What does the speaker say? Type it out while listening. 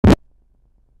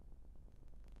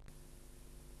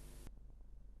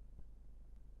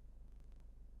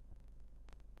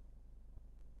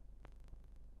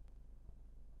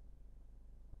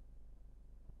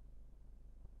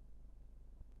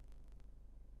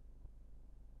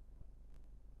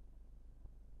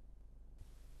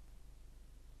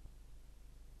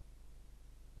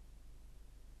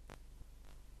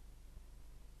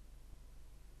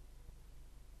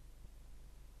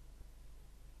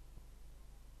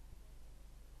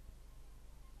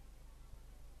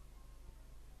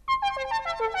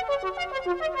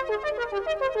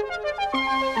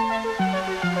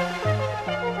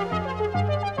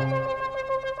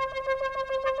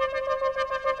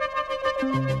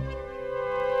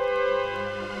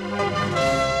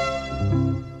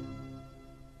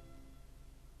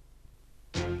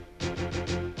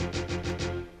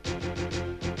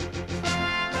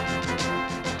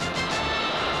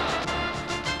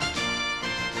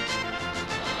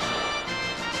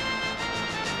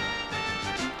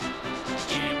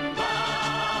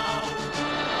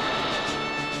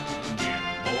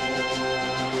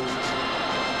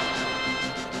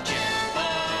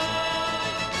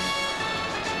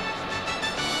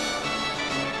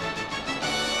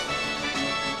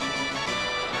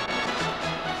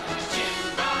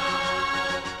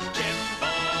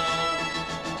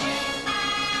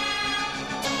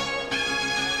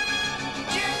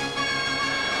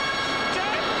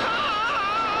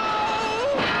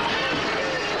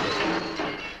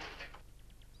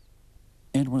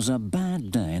was a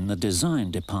bad day in the design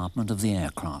department of the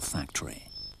aircraft factory.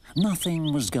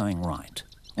 Nothing was going right,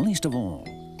 least of all,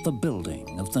 the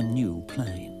building of the new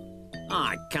plane.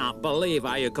 I can't believe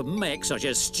how you could make such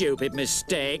a stupid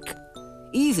mistake.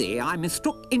 Easy, I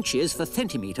mistook inches for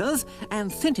centimetres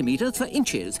and centimetres for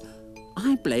inches.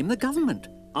 I blame the government.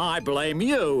 I blame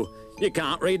you. You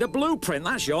can't read a blueprint,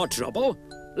 that's your trouble.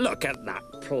 Look at that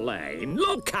plane.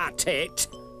 Look at it.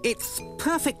 It's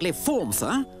perfectly formed,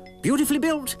 sir. Beautifully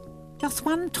built. Just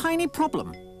one tiny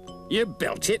problem. You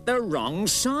built it the wrong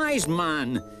size,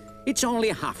 man. It's only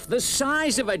half the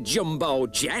size of a jumbo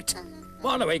jet.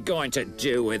 What are we going to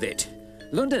do with it?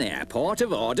 London Airport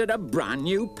have ordered a brand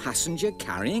new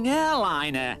passenger-carrying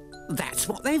airliner. That's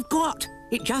what they've got.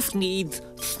 It just needs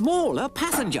smaller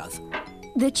passengers.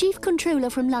 The Chief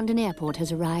Controller from London Airport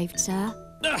has arrived, sir.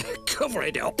 Cover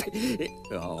it up.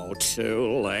 Oh,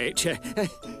 too late.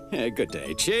 Good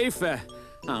day, Chief.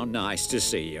 How nice to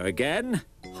see you again.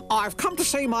 I've come to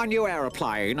see my new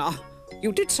aeroplane.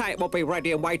 You did say it would be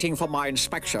ready and waiting for my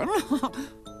inspection.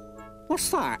 What's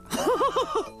that?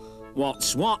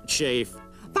 What's what, Chief?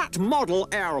 That model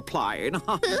aeroplane.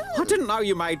 I didn't know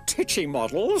you made titchy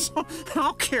models.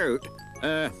 How cute.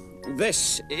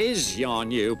 This is your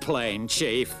new plane,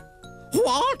 Chief.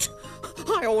 What?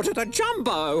 I ordered a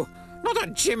jumbo, not a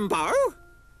Jimbo.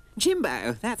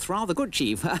 Jimbo, that's rather good,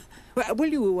 Chief. Will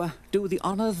you do the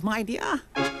honours, my dear?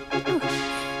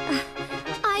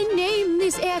 I named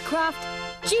this aircraft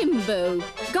Jimbo.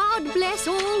 God bless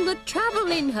all that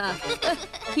travel in her.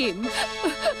 Him.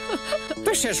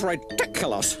 This is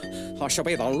ridiculous. I shall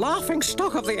be the laughing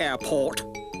stock of the airport.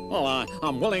 Well,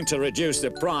 I'm willing to reduce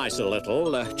the price a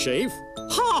little, Chief.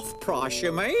 Half price,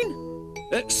 you mean?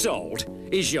 Sold.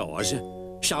 Is yours.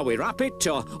 Shall we wrap it,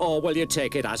 or will you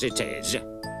take it as it is?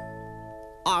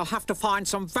 I'll have to find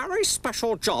some very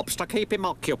special jobs to keep him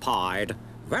occupied.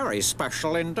 Very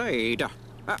special indeed.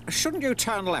 Shouldn't you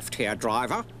turn left here,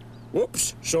 driver?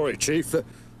 Whoops. Sorry, Chief.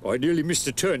 I nearly missed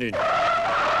a turn-in.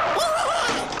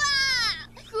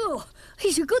 Oh,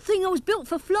 it's a good thing I was built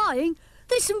for flying.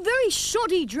 There's some very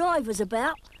shoddy drivers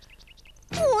about.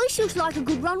 Oh, this looks like a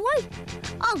good runway.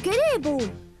 I'll get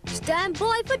airborne. Stand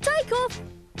by for takeoff.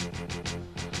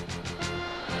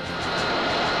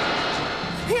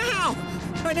 Help!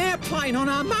 An airplane on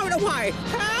our motorway!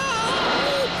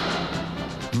 Help!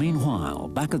 Meanwhile,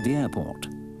 back at the airport,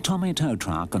 Tommy Tow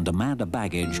Truck and Amanda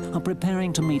Baggage are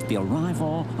preparing to meet the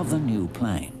arrival of the new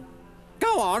plane.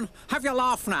 Go on, have your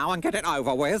laugh now and get it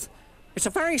over with. It's a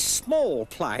very small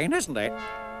plane, isn't it?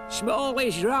 Small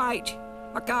is right.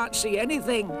 I can't see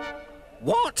anything.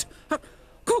 What?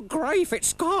 Good grief,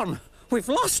 it's gone. We've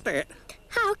lost it.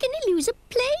 How can he lose a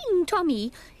plane,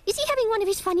 Tommy? Is he having one of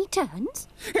his funny turns?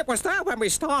 It was there when we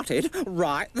started,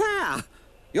 right there.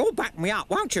 You'll back me up,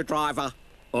 won't you, driver?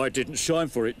 I didn't sign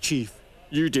for it, Chief.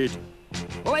 You did.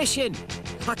 Listen,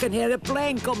 I can hear a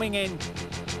plane coming in.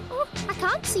 Oh, I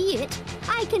can't see it.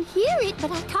 I can hear it,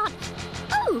 but I can't...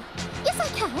 Oh, yes, I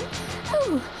can.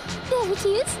 Oh, there it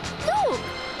is. Look.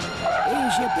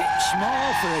 He's a bit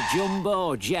small for a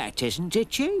jumbo jet, isn't it,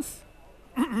 Chief?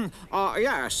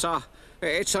 Yes,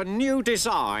 it's a new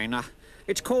design.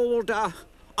 It's called a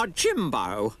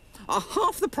Jimbo.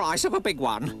 Half the price of a big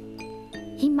one.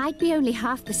 He might be only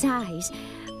half the size,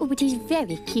 but he's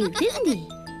very cute, isn't he?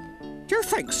 Do you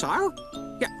think so?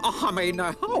 Yeah, I mean,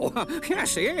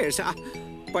 yes, he is.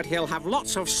 But he'll have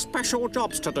lots of special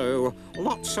jobs to do.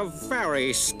 Lots of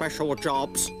very special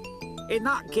jobs. In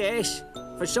that case,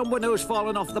 for someone who's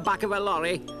fallen off the back of a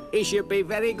lorry, he should be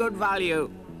very good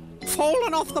value.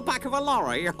 Fallen off the back of a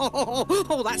lorry?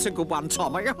 Oh, that's a good one,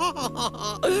 Tommy.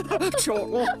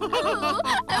 Chortle.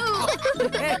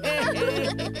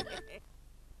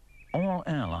 All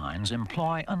airlines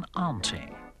employ an auntie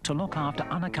to look after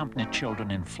unaccompanied children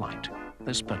in flight.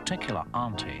 This particular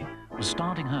auntie was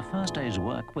starting her first day's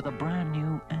work with a brand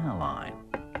new airline.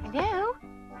 Hello?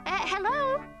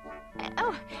 Hello?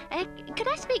 Could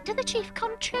I speak to the Chief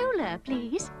Controller,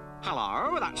 please?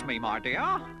 Hello, that's me, my dear.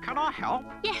 Can I help?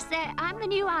 Yes, I'm the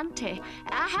new auntie.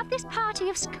 I have this party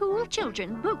of school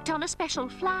children booked on a special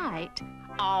flight.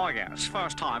 Oh, yes,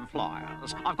 first-time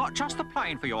flyers. I've got just the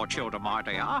plane for your children, my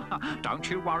dear. Don't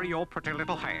you worry your pretty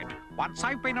little head. Once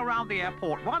they've been around the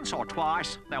airport once or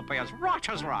twice, they'll be as right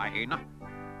as rain.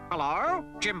 Hello,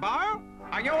 Jimbo?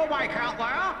 Are you awake out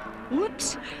there?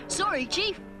 Whoops. Sorry,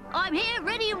 Chief. I'm here,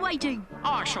 ready and waiting.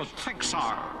 I should think so.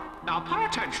 Now, pay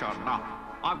attention.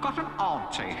 I've got an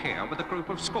auntie here with a group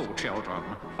of school children.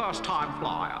 First-time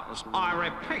flyers. I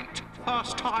repeat,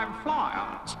 first-time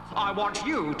flyers. I want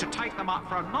you to take them up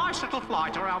for a nice little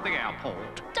flight around the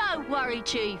airport. Don't worry,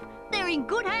 Chief. They're in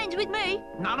good hands with me.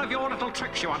 None of your little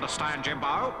tricks, you understand,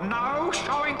 Jimbo. No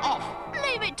showing off.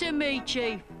 Leave it to me,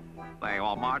 Chief. There you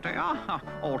are, my dear.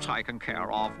 All taken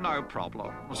care of, no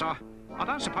problems. I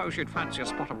don't suppose you'd fancy a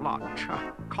spot of lunch.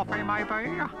 Coffee,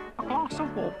 maybe? A glass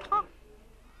of water?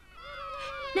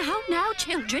 Now,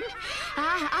 children,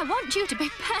 I want you to be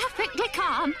perfectly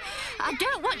calm. I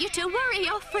don't want you to worry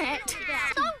or fret.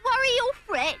 Don't worry or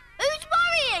fret. Who's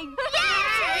worrying? Yes,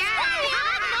 who's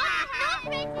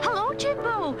worrying? Hello,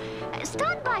 Jimbo.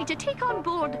 Stand by to take on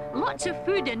board lots of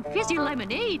food and fizzy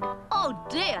lemonade. Oh,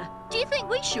 dear. Do you think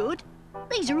we should?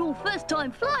 These are all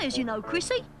first-time flyers, you know,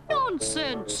 Chrissy.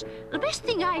 Nonsense. The best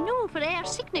thing I know for air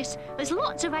sickness is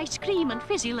lots of ice cream and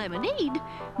fizzy lemonade.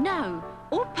 Now,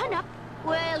 open up.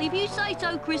 Well, if you say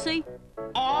so, Chrissy.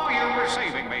 Are you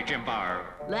receiving me, Jimbo?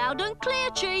 Loud and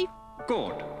clear, Chief.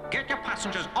 Good. Get your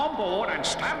passengers on board and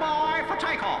stand by for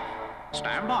takeoff.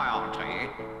 Stand by, Auntie.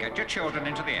 Get your children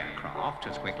into the aircraft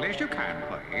as quickly as you can,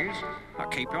 please.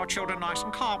 Keep your children nice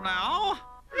and calm now.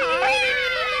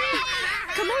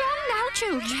 Come along now,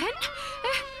 children.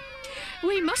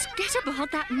 We must get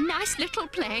aboard that nice little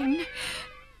plane.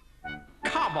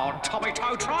 Come on, Tommy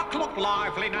Tow Truck, look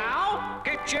lively now.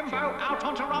 Get Jimbo out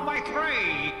onto runway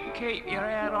 3. Keep your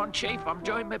hair on, Chief. I'm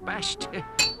doing my best.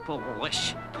 Pull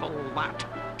this, pull that.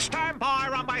 Stand by,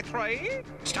 runway 3.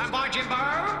 Stand by, Jimbo.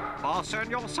 Fasten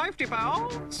your safety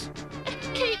belts.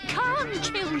 Keep calm,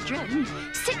 children.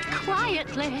 Sit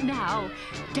quietly now.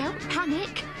 Don't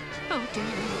panic. Oh, dear, oh,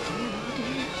 dear, oh,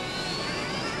 dear.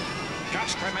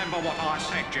 Just remember what I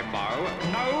said, Jimbo.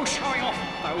 No showing off.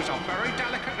 Those are very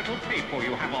delicate little people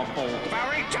you have on board.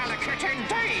 Very delicate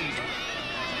indeed.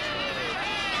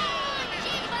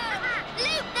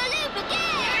 Loop the loop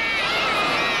again!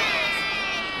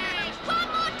 One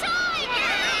more time!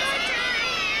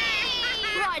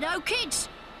 Righto, kids.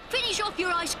 Finish off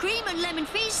your ice cream and lemon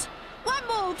fizz. One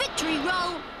more victory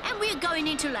roll, and we're going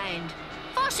into land.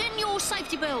 Fasten your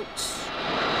safety belts.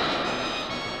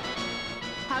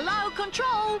 Hello,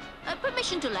 Control.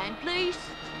 Permission to land, please.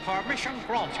 Permission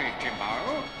granted,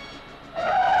 Jimbo.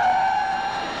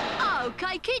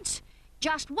 OK, kids.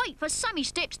 Just wait for Sammy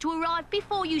Steps to arrive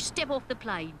before you step off the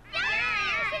plane.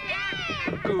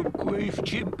 Good grief,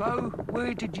 Jimbo.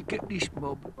 Where did you get this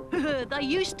mob? They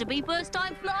used to be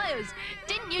first-time flyers,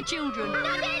 didn't you, children?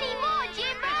 Not anymore,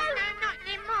 Jimbo! Not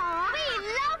anymore. We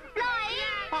love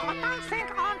flying! But I don't think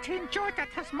Auntie enjoyed it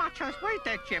as much as we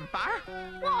did, Jimbo.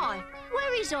 Why?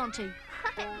 Where is Auntie?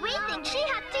 We think she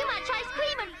had too much ice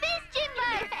cream and fizz, Jimbo!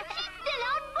 She's still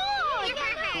on board!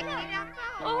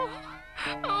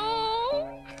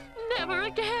 Oh, never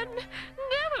again.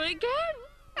 Never again.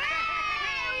 Bye,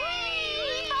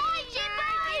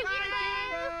 Jimbo!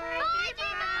 Bye,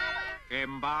 Jimbo!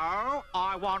 Jimbo,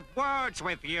 I want words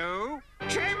with you.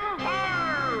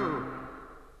 Jimbo!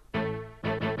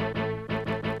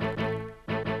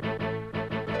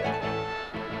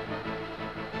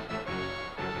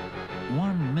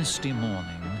 One misty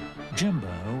morning,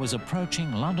 Jimbo was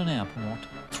approaching London Airport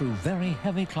through very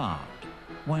heavy cloud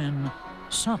when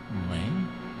suddenly...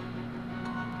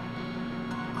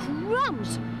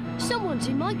 Crumbs! Someone's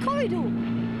in my corridor.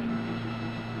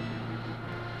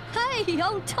 Hey,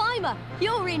 old-timer,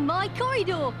 you're in my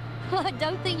corridor. I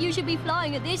don't think you should be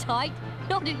flying at this height,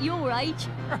 not at your age.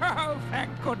 Oh,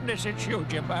 thank goodness it's you,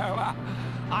 Jimbo.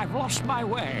 I've lost my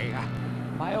way.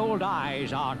 My old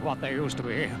eyes aren't what they used to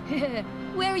be.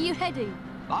 Where are you heading?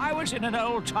 I was in an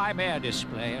old-time air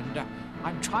display, and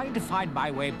I'm trying to find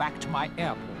my way back to my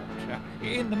airport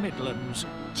in the Midlands.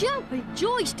 Jumping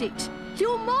joysticks!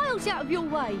 You're miles out of your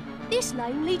way. This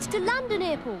lane leads to London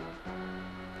Airport.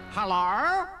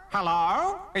 Hello?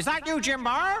 Hello? Is that you,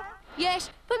 Jimbo? Yes,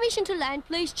 permission to land,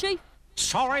 please, Chief.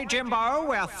 Sorry, Jimbo,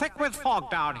 we're thick with fog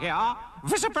down here.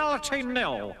 Visibility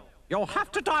nil. You'll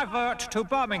have to divert to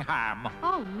Birmingham.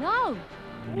 Oh, no.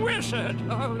 Wizard!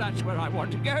 Oh, that's where I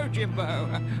want to go,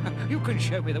 Jimbo. You can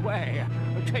show me the way.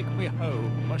 Take me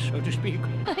home, so to speak.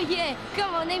 Yeah,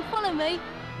 come on then, follow me.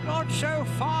 Not so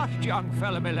fast, young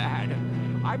fella, my lad.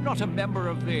 I'm not a member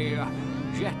of the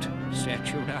jet set,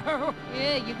 you know.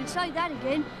 Yeah, you can say that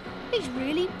again. He's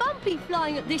really bumpy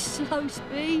flying at this slow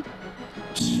speed.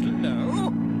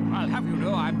 Slow? I'll have you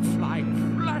know I'm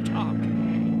flying flat out.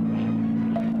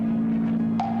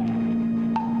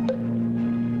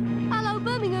 Hello,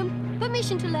 Birmingham.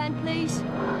 Permission to land, please.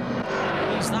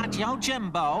 Is that you,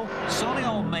 Jimbo? Sorry,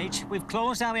 old mate. We've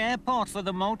closed our airport for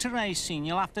the motor racing.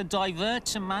 You'll have to divert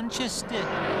to Manchester.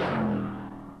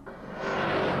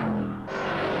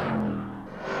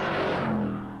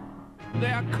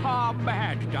 They're car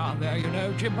mad down there, you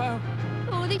know, Jimbo.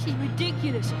 Oh, this is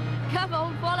ridiculous. Come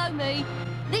on, follow me.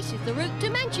 This is the route to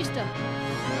Manchester.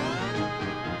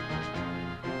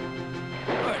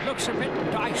 Oh, it looks a bit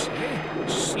dicey.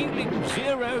 Ceiling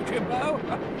zero, Jimbo.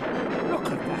 Look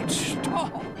at that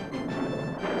storm.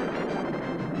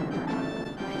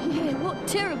 Yeah, what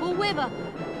terrible weather.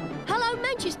 Hello,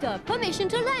 Manchester. Permission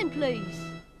to land, please.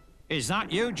 Is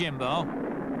that you, Jimbo?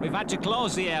 We've had to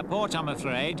close the airport, I'm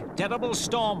afraid. Terrible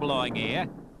storm blowing here.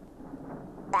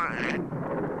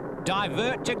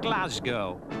 Divert to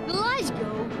Glasgow.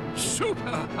 Glasgow?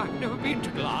 Super. I've never been to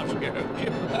Glasgow,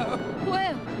 Jimbo.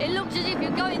 Well, it looks as if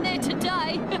you're going there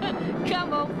today.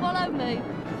 Come on, follow me.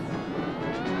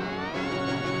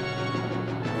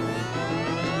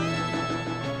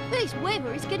 This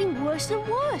weather is getting worse and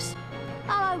worse.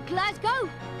 Hello, Glasgow.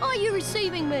 Are you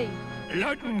receiving me?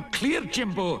 Loud and clear,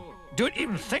 Jimbo. Don't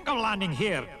even think of landing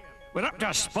here. We're up to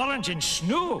our spurrings in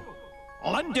snow.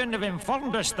 London have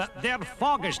informed us that their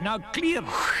fog is now clear.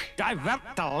 Divert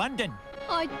to London.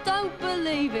 I don't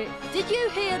believe it. Did you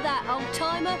hear that,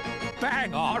 old-timer?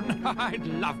 Bang on. I'd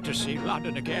love to see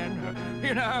London again.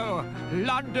 You know,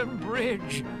 London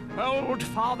Bridge, old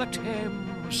Father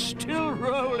Thames, still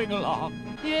rolling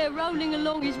along. Yeah, rolling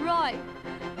along is right.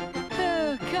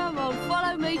 Oh, come on,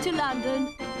 follow me to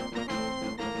London.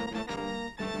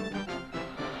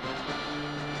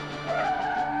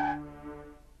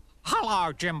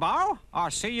 Hello, Jimbo. I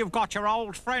see you've got your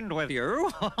old friend with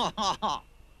you.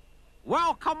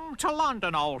 Welcome to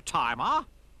London, old-timer.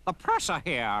 The press are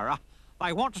here.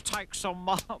 They want to take some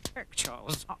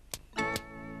pictures.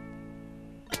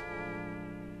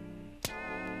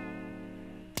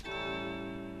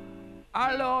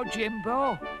 Hello,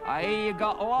 Jimbo. I hear you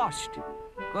got lost.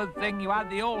 Good thing you had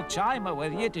the old-timer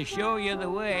with you to show you the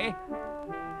way.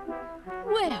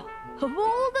 Well, of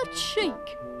all the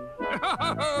cheek.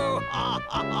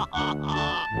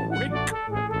 Wink.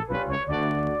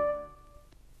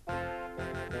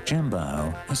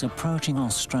 Jimbo is approaching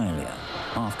Australia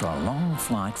after a long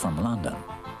flight from London.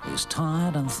 He's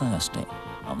tired and thirsty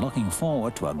and looking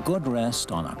forward to a good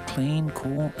rest on a clean,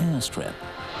 cool airstrip.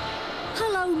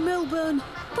 Hello, Melbourne.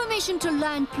 Permission to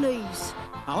land, please.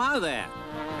 Hello there.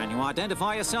 Can you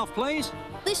identify yourself, please?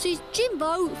 This is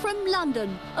Jimbo from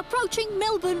London, approaching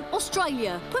Melbourne,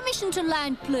 Australia. Permission to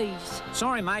land, please.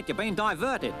 Sorry, mate, you've been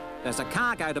diverted. There's a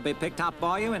cargo to be picked up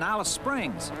by you in Alice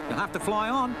Springs. You'll have to fly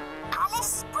on.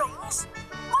 Alice Springs?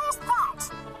 Where's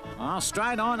that? Oh,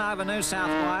 straight on over New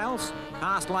South Wales,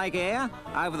 past Lake Eyre,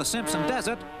 over the Simpson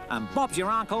Desert, and Bob's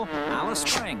your uncle, Alice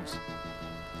Springs.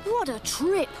 What a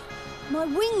trip. My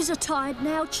wings are tired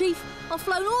now, Chief. I've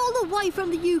flown all the way from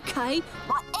the UK.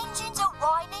 My engines are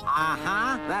whining.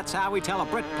 Uh-huh. That's how we tell a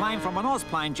Brit plane from an Oz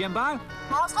plane, Jimbo.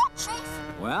 How's that, Chief?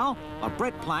 Well, a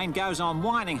Brit plane goes on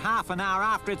whining half an hour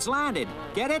after it's landed.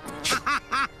 Get it?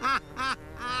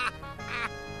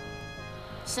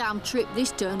 Some trip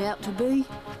this turned out to be.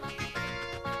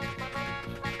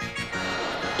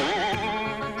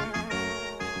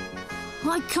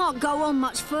 I can't go on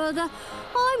much further.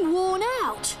 I'm worn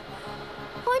out.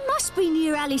 I must be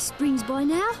near Alice Springs by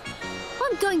now.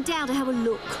 I'm going down to have a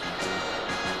look.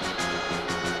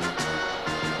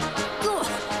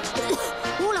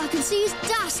 All I can see is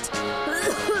dust.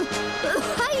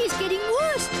 Hey, it's getting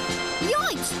worse.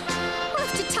 Yikes! I'll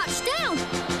have to touch down.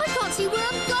 I can't see where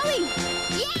I'm going.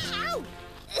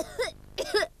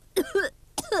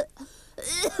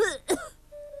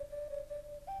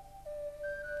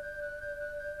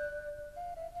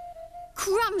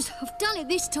 Crumbs! I've done it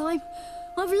this time.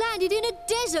 I've landed in a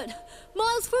desert,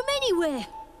 miles from anywhere.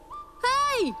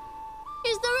 Hey!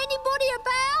 Is there anybody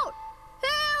about?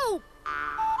 Help!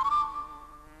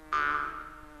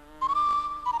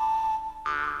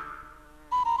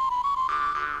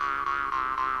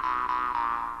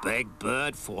 Big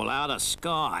bird fall out of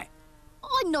sky.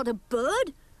 I'm not a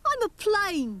bird. I'm a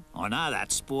plane. I know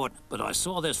that, sport, but I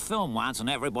saw this film once and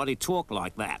everybody talked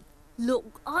like that.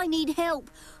 Look, I need help.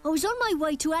 I was on my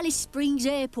way to Alice Springs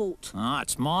Airport. Ah,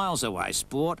 it's miles away,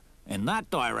 sport, in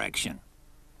that direction.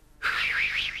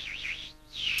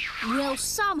 Well,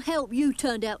 some help you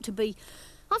turned out to be.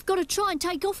 I've got to try and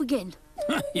take off again.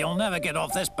 You'll never get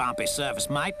off this bumpy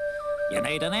surface, mate. You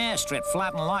need an airstrip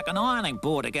flattened like an ironing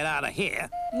board to get out of here.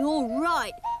 You're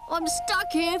right. I'm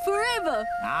stuck here forever.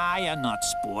 Ah, you're not,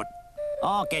 sport.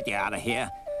 I'll get you out of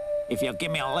here. If you'll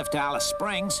give me a lift to Alice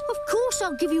Springs. Of course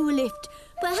I'll give you a lift.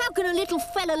 But how can a little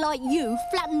fella like you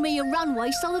flatten me a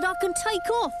runway so that I can take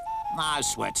off? No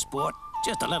sweat, sport.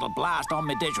 Just a little blast on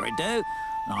me didgeridoo, and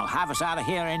I'll have us out of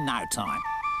here in no time.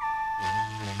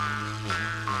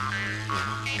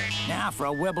 Now for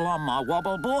a wibble on my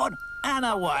wobble board, and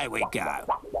away we go.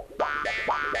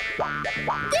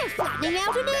 They're flattening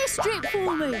out an airstrip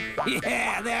for me.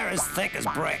 Yeah, they're as thick as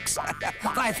bricks.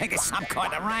 They think it's some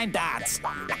kind of rain dance.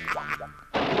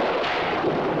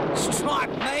 Strike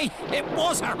me, it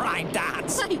was a rain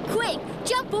dance. Hey, quick,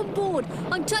 jump on board.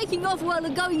 I'm taking off while the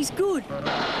going's good.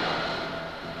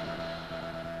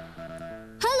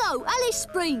 Hello, Alice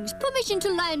Springs. Permission to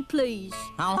land, please.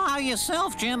 Hello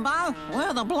yourself, Jimbo.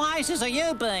 Where the blazes have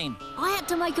you been? I had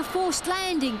to make a forced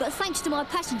landing, but thanks to my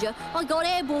passenger, I got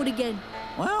airborne again.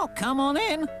 Well, come on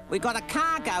in. We got a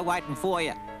cargo waiting for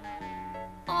you.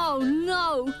 Oh,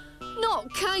 no.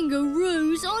 Not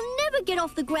kangaroos. I'll never get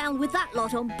off the ground with that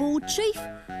lot on board, Chief.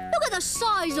 Look at the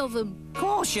size of them. Of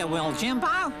course you will,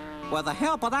 Jimbo. With the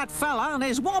help of that fella and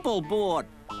his wobble board.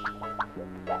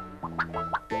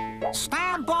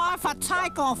 Stand by for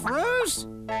takeoff, Ruse.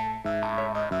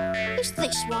 Is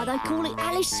this why they call it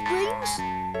Alice Springs?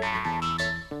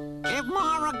 Give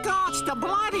my regards to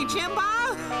Bloody Jimbo.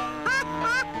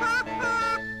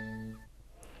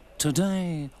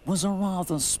 Today was a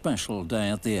rather special day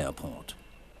at the airport,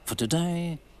 for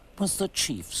today was the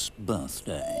Chief's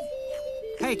birthday.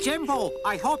 Hey, Jimbo,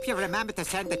 I hope you remember to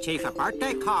send the Chief a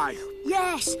birthday card.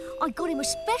 Yes, I got him a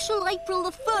special April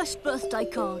the 1st birthday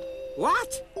card.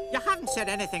 What? You haven't said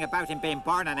anything about him being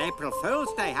born on April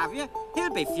Fool's Day, have you?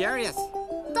 He'll be furious.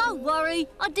 Don't worry,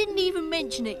 I didn't even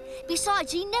mention it.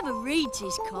 Besides, he never reads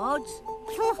his cards.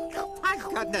 Thank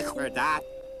goodness for that.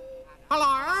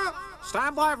 Hello?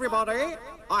 Stand by, everybody.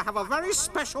 I have a very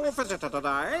special visitor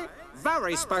today.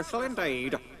 Very special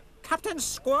indeed. Captain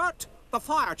Squirt, the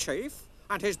fire chief,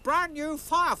 and his brand new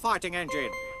firefighting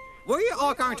engine. We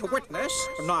are going to witness,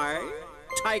 nay,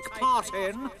 take part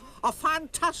in, a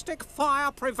fantastic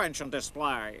fire prevention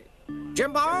display.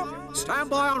 Jimbo, stand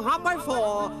by on runway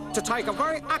 4 to take a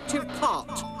very active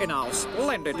part in our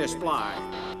splendid display.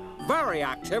 Very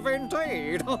active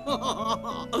indeed.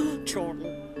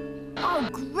 Chortle. Oh,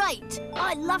 great.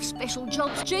 I love special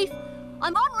jobs, Chief.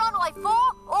 I'm on runway 4,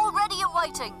 all ready and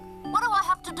waiting. What do I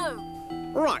have to do?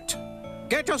 Right.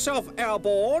 Get yourself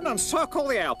airborne and circle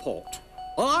the airport.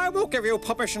 I will give you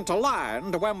permission to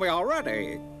land when we are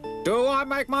ready. Do I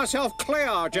make myself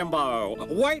clear, Jimbo?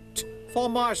 Wait for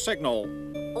my signal.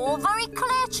 All very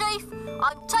clear, Chief.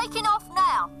 I'm taking off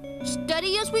now.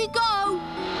 Steady as we go.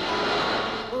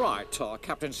 Right,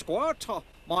 Captain Squirt.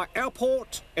 My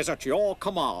airport is at your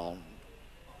command.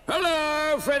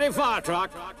 Hello, Freddy Firetruck.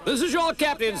 This is your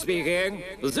captain speaking.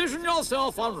 Position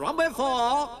yourself on runway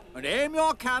 4 and aim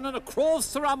your cannon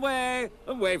across the runway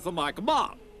and wait for my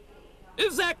command.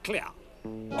 Is that clear?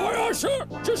 Aye, aye, sir.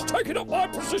 Just taking up my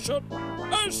position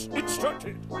as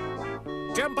instructed.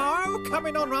 Jimbo, come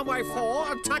in on runway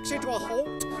 4 and taxi to a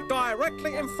halt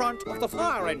directly in front of the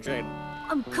fire engine.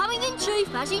 I'm coming in,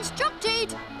 Chief, as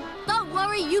instructed. Don't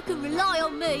worry, you can rely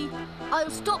on me. I'll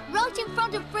stop right in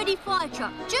front of Freddy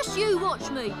Firetruck. Just you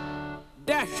watch me.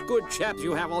 Dash good chaps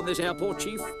you have on this airport,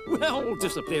 Chief. Well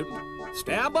disciplined.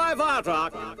 Stand by,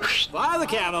 Firetruck. Fire the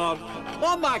cannon.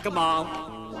 On my command.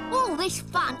 All this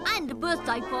fun and a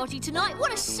birthday party tonight.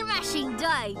 What a smashing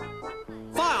day.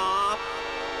 Fire!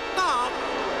 Up!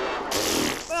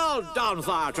 Well done,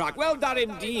 Firetruck. Well done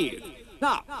indeed.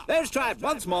 Now, let's try it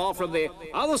once more from the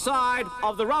other side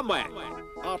of the runway.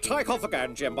 I'll take off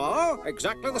again, Jimbo.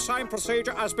 Exactly the same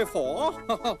procedure as before.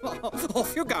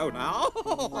 Off you go now.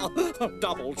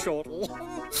 Double chortle.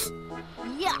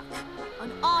 Yuck.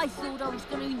 And I thought I was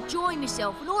going to enjoy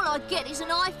myself, and all I get is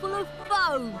an eye full of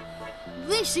foam.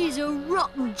 This is a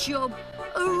rotten job.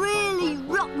 A really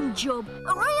rotten job.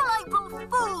 A real April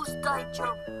Fool's Day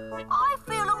job. I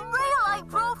feel a real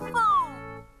April Fool.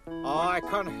 I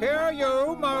can hear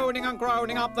you moaning and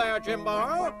groaning up there,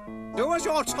 Jimbo. Do as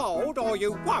you're told, or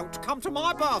you won't come to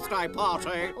my birthday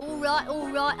party. All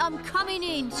right. I'm coming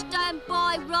in. Stand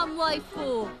by, runway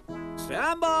 4.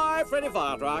 Stand by, Freddy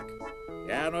Firetruck.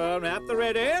 Cannon at the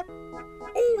ready.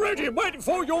 All ready, waiting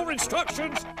for your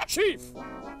instructions, Chief.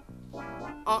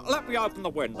 Let me open the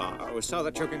window so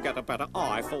that you can get a better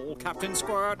eyeful, Captain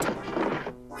Squirt.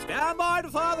 Stand by to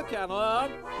fire the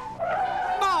cannon.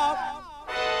 No!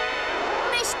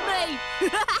 Missed me!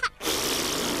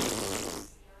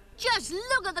 Just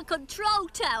look at the control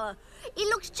tower. It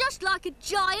looks just like a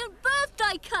giant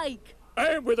birthday cake.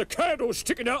 And with a candle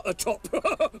sticking out the top.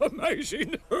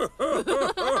 Amazing.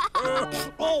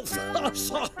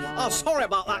 Sorry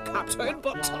about that, Captain,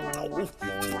 but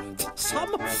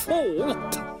some fool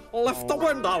left the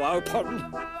window open.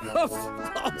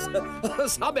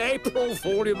 Some April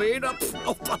Fool, you mean?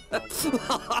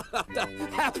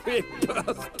 Happy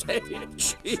birthday,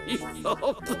 Chief.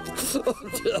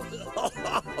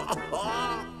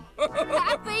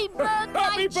 Happy birthday,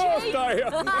 Happy Chief! birthday,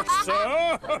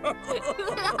 sir!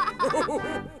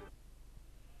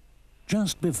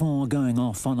 Just before going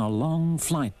off on a long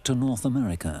flight to North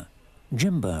America,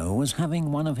 Jimbo was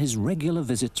having one of his regular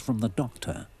visits from the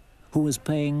doctor, who was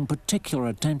paying particular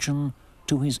attention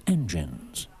to his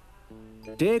engines.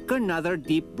 Take another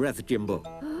deep breath, Jimbo.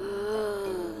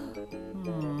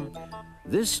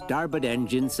 This starboard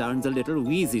engine sounds a little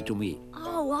wheezy to me.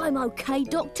 Oh, I'm okay,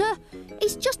 Doctor.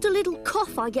 It's just a little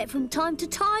cough I get from time to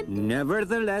time.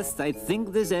 Nevertheless, I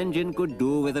think this engine could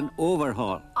do with an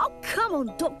overhaul. Oh, come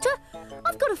on, Doctor.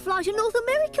 I've got to fly to North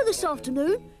America this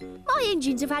afternoon. My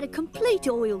engines have had a complete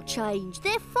oil change.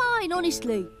 They're fine,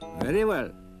 honestly. Very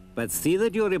well. But see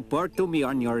that you report to me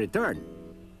on your return.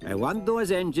 I want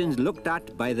those engines looked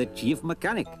at by the chief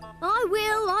mechanic.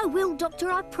 I will,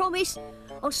 Doctor, I promise.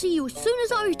 I'll see you as soon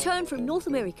as I return from North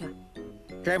America.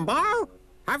 Jimbo,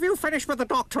 have you finished with the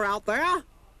doctor out there?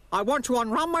 I want you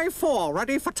on runway 4,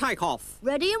 ready for takeoff.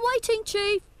 Ready and waiting,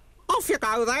 Chief. Off you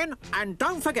go then, and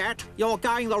don't forget you're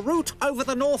going the route over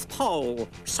the North Pole,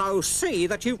 so see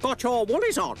that you've got your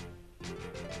woolies on.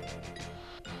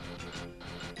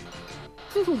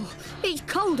 Ooh, it's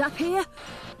cold up here.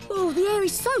 Oh, the air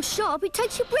is so sharp it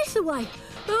takes your breath away.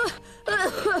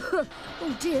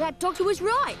 Oh dear, that doctor was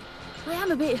right. I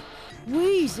am a bit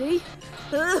wheezy.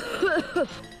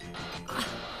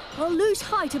 I'll lose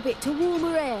height a bit to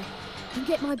warmer air and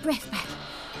get my breath back.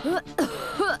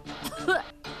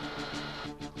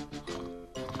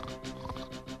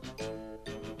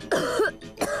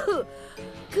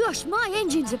 Gosh, my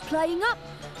engines are playing up.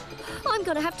 I'm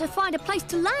going to have to find a place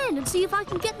to land and see if I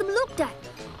can get them looked at.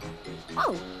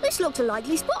 Oh, this looked a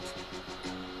likely spot.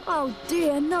 Oh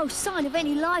dear, no sign of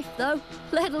any life though,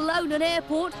 let alone an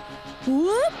airport.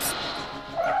 Whoops!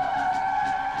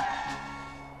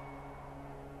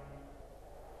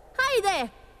 Hey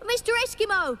there, Mr.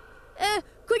 Eskimo.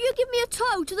 Could you give me a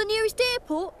tow to the nearest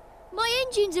airport? My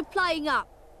engines are playing up.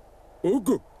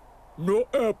 Ugh, no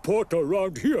airport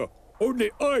around here.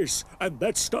 Only ice, and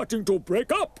that's starting to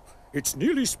break up. It's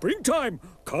nearly springtime.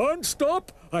 Can't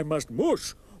stop. I must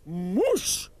mush.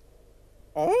 Mush!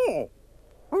 Oh,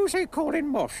 who's he calling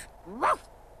mush?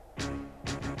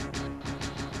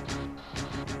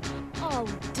 Oh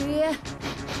dear,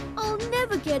 I'll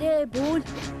never get airborne.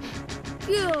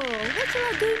 Yo, what shall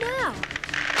I do now?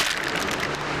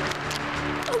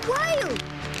 A whale!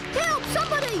 Help,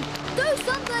 somebody! Do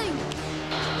something!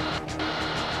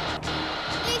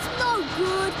 It's no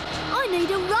good. I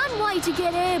need a runway to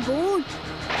get airborne.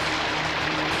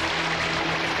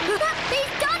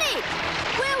 He's done it!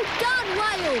 Well done,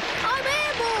 whale! I'm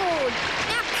airborne!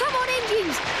 Now come on,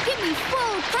 engines! Give me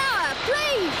full power,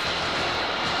 please!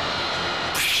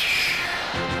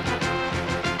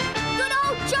 Good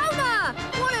old Jonah!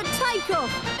 What a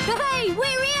takeoff! Hey,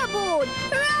 we're airborne!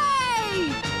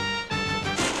 Hooray!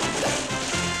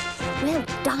 Well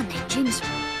done, engines.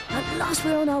 At last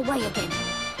we're on our way again.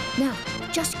 Now,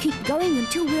 just keep going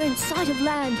until we're in sight of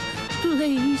land,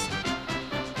 please.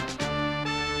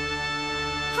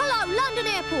 Hello, London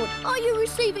Airport. Are you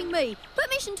receiving me?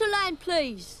 Permission to land,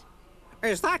 please.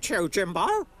 Is that you,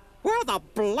 Jimbo? Where the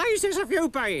blazes have you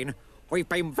been? We've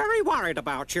been very worried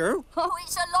about you. Oh,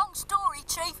 it's a long story,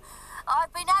 Chief.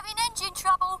 I've been having engine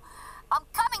trouble. I'm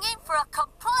coming in for a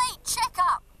complete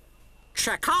check-up.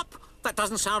 Check-up? That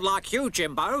doesn't sound like you,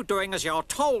 Jimbo, doing as you're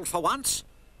told for once.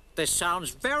 This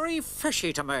sounds very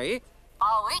fishy to me.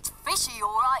 Oh, it's fishy,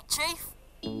 all right, Chief.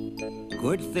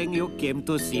 Good thing you came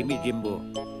to see me, Jimbo.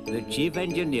 The chief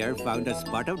engineer found a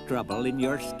spot of trouble in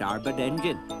your starboard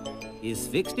engine. He's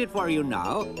fixed it for you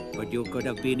now, but you could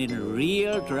have been in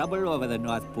real trouble over the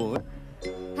North Pole.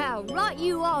 How right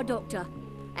you are, Doctor.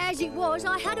 As it was,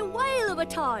 I had a whale of a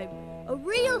time. A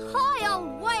real high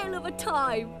old whale of a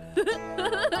time.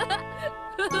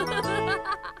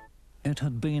 It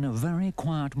had been a very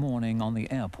quiet morning on the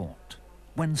airport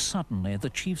when suddenly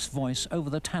the chief's voice over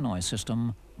the tannoy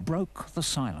system broke the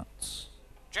silence.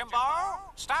 Jimbo,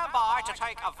 stand by to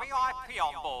take a VIP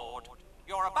on board.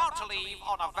 You're about to leave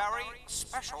on a very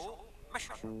special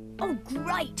mission. Oh,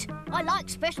 great. I like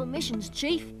special missions,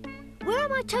 Chief. Where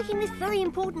am I taking this very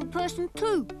important person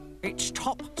to? It's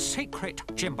top secret,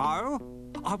 Jimbo.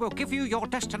 I will give you your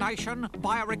destination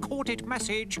by a recorded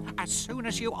message as soon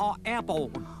as you are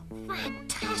airborne.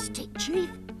 Fantastic, Chief.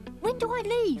 When do I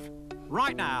leave?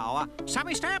 Right now.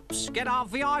 Sammy Steps, get our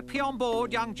VIP on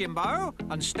board, young Jimbo,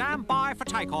 and stand by for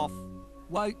takeoff.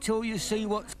 Wait till you see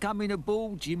what's coming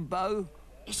aboard, Jimbo.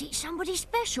 Is it somebody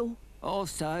special? I'll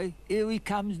say, here he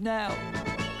comes now.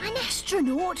 An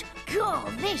astronaut?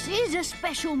 God, this is a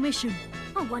special mission.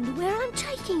 I wonder where I'm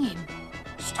taking him.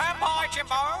 Stand by,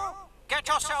 Jimbo. Get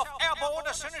yourself airborne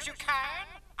as soon as you can,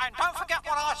 and don't forget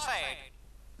what I said.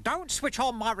 Don't switch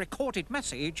on my recorded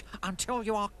message until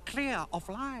you are clear of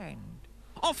land.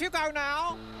 Off you go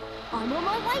now. I'm on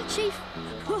my way, Chief.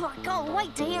 I can't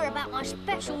wait to hear about my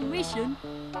special mission.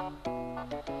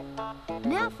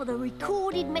 Now for the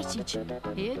recorded message.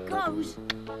 Here goes.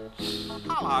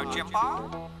 Hello,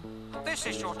 Jimbo. This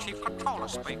is your Chief Controller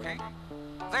speaking.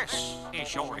 This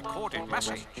is your recorded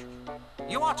message.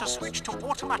 You are to switch to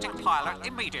automatic pilot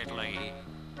immediately.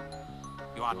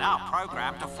 You are now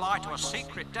programmed to fly to a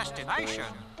secret destination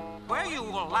where you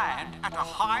will land at a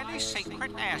highly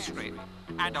secret airstrip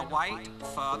and await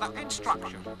further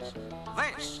instructions.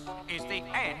 This is the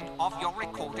end of your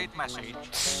recorded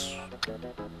message.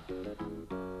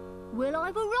 Well,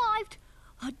 I've arrived.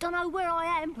 I don't know where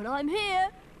I am, but I'm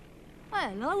here.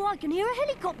 Hello, I can hear a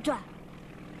helicopter.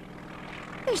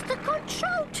 It's the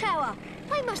control tower.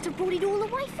 They must have brought it all the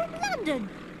way from London.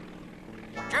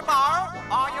 Jimbo,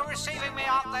 are you receiving me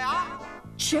out there?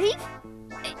 Chief?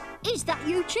 Is that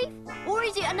you, Chief? Or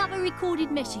is it another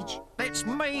recorded message? It's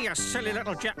me, you silly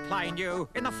little jet plane, you,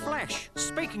 in the flesh,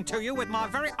 speaking to you with my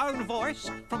very own voice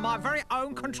from my very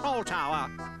own control tower.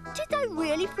 Did they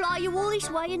really fly you all this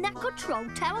way in that control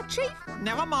tower, Chief?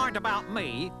 Never mind about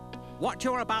me. What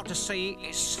you're about to see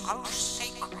is so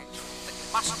secret that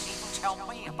you mustn't even tell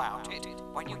me about it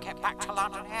when you get back to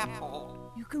London Airport.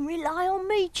 You can rely on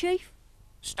me, Chief.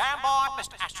 Stand by,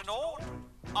 Mr. Astronaut.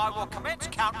 I will commence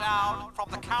countdown from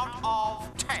the count of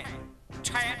 10.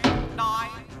 10, 9,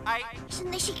 8...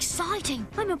 Isn't this exciting?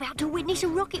 I'm about to witness a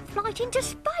rocket flight into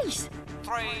space.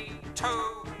 3, 2,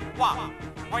 1.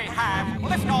 We have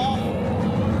liftoff.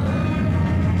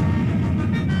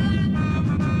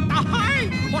 Oh, hey!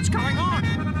 What's going on?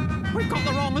 We've got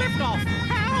the wrong liftoff.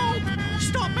 Help!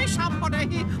 Stop me,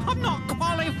 somebody! I'm not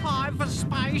qualified for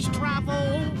space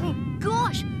travel.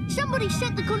 Gosh! Somebody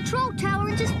sent the control tower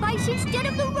into space instead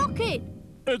of the rocket!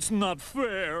 It's not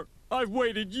fair. I've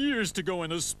waited years to go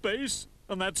into space,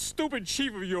 and that stupid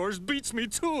chief of yours beats me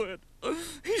to it.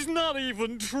 He's not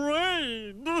even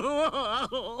trained.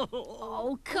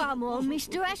 Oh, come on,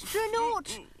 Mr.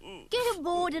 Astronaut. Get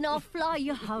aboard and I'll fly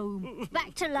you home.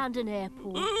 Back to London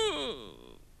Airport.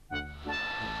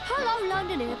 Hello,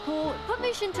 London Airport.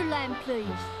 Permission to land, please.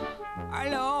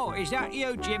 Hello, is that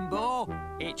you, Jimbo?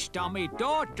 It's Tommy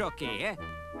Door Truck here.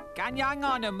 Can you hang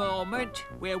on a moment?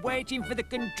 We're waiting for the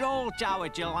control tower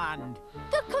to land.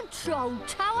 The control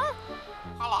tower?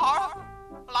 Hello?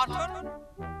 London?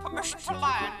 Permission to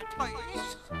land,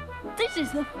 please? This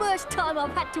is the first time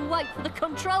I've had to wait for the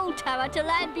control tower to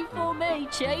land before me,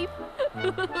 Chief.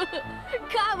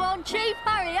 Come on, Chief,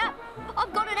 hurry up.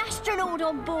 I've got an astronaut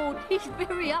on board. He's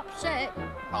very upset.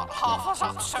 Not half as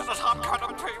upset as I'm going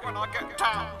to be when I get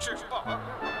down, Jimbo.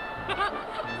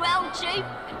 Well, Chief,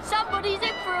 somebody's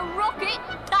in for a rocket,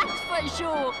 that's for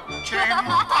sure.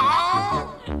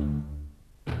 Jimbo!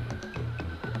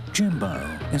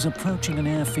 Jimbo is approaching an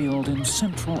airfield in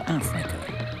Central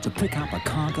Africa to pick up a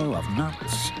cargo of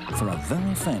nuts for a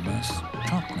very famous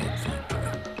chocolate factory.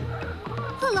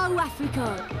 Hello,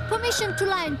 Africa. Permission to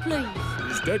land, please.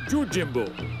 Is that you,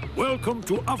 Jimbo? Welcome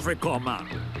to Africa, man.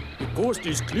 The coast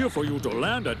is clear for you to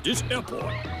land at this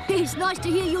airport. It's nice to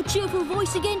hear your cheerful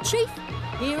voice again, Chief.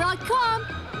 Here I come.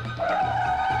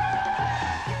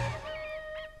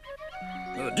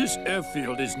 This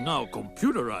airfield is now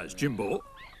computerized, Jimbo.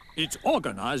 It's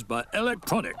organized by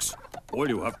electronics. All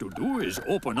you have to do is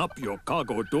open up your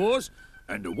cargo doors,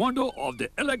 and the wonder of the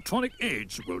electronic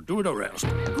age will do the rest.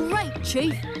 Great,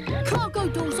 Chief. Cargo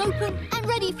doors open and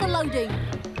ready for loading.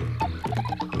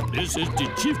 This is the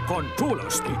Chief Controller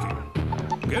speaking.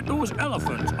 Get those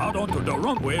elephants out onto the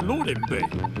runway loading bay.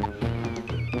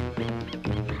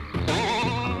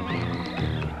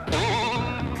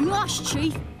 Gosh,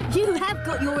 Chief, you have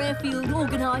got your airfield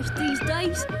organised these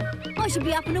days. I should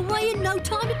be up and away in no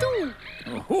time at all.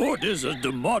 Oh, this is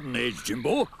the modern age,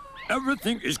 Jimbo.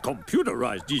 Everything is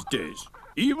computerized these days,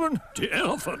 even the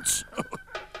elephants.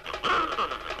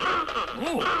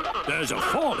 Oh, there's a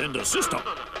fault in the system.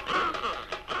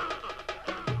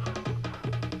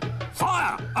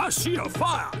 Fire! I see a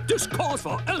fire. This calls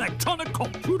for electronic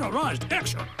computerized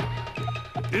action.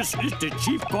 This is the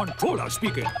Chief Controller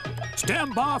speaking.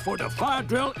 Stand by for the fire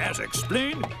drill as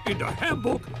explained in the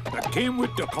handbook that came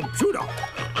with the computer.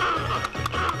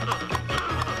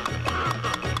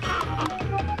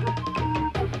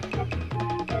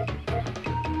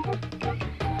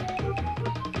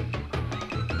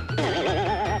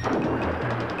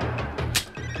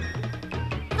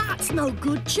 That's no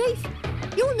good, Chief.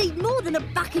 You'll need more than a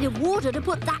bucket of water to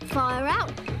put that fire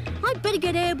out. I'd better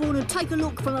get airborne and take a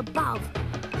look from above.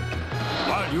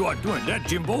 While you are doing that,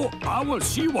 Jimbo, I will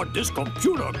see what this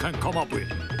computer can come up with.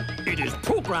 It is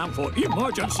programmed for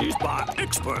emergencies by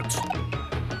experts.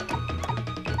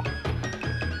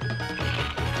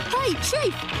 Hey,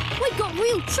 Chief! We've got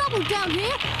real trouble down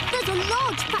here. There's a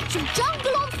large patch of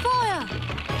jungle on fire.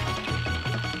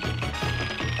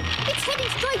 It's heading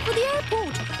straight for the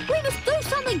airport. We must do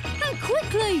something, and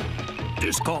quickly.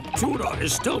 This computer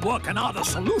is still working out a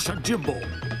solution, Jimbo.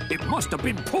 It must have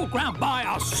been programmed by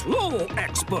a slow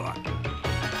expert.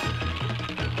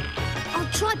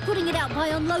 I'll try putting it out by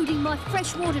unloading my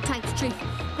fresh water tanks, Chief,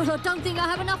 but I don't think I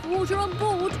have enough water on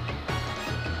board.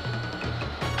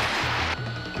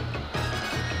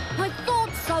 I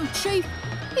thought so, Chief.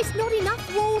 It's not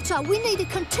enough water. We need a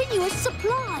continuous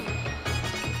supply.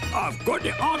 I've got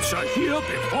the answer here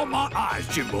before my eyes,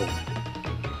 Jimbo.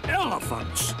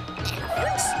 Elephants.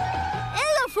 Elephants?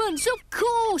 Elephants, of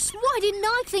course. Why didn't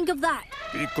I think of that?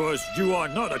 Because you are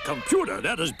not a computer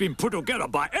that has been put together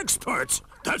by experts.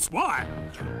 That's why.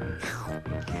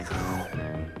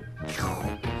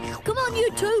 Come on,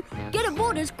 you two. Get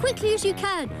aboard as quickly as you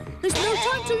can. There's no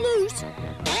time to lose.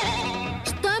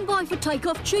 Stand by for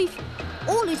takeoff, Chief.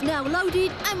 All is now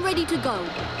loaded and ready to go.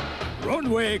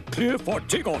 Runway clear for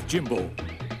takeoff, Jimbo.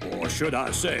 Or should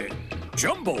I say,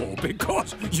 Jumbo,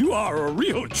 because you are a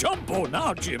real Jumbo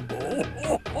now, Jimbo.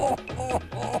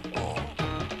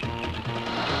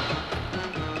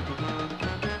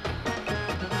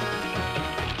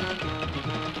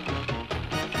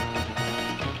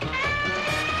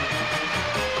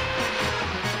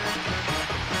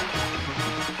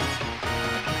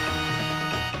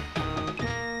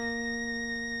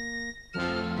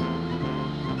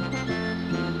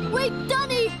 We've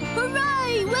done it!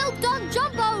 Hooray! Well done,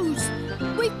 Jumbos!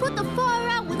 We've put the fire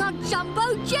out with our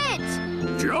Jumbo jet!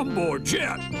 Jumbo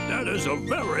jet? That is a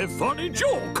very funny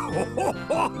joke.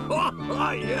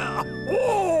 Yeah.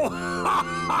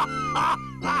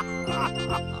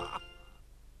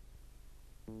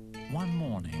 One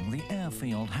morning, the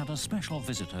airfield had a special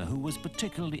visitor who was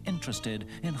particularly interested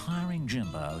in hiring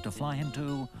Jimbo to fly him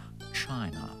to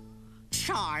China.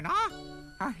 China?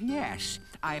 Yes,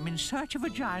 I am in search of a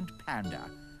giant panda,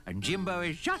 and Jimbo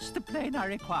is just the plane I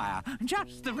require,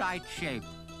 just the right shape.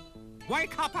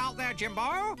 Wake up out there,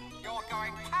 Jimbo! You're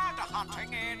going panda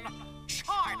hunting in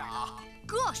China!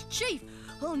 Gosh, Chief,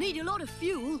 I'll need a lot of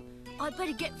fuel. I'd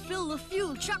better get Phil the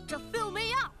fuel truck to fill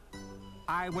me up.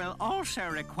 I will also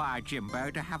require Jimbo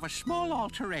to have a small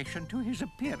alteration to his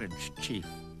appearance, Chief.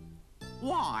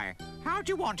 Why? How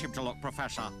do you want him to look,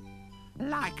 Professor?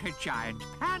 Like a giant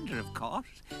panda, of course.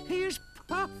 He is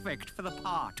perfect for the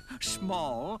part.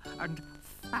 Small and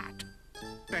fat.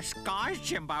 Disguise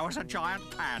Jimbo as a giant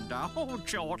panda. Oh,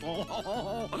 chortle.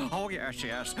 Oh, yes,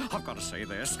 yes. I've got to see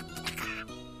this.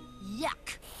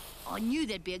 Yuck. I knew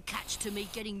there'd be a catch to me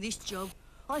getting this job.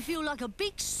 I feel like a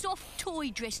big soft toy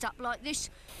dressed up like this.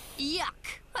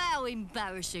 Yuck. How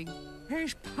embarrassing.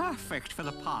 He's perfect for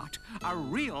the part. A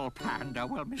real panda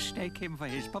will mistake him for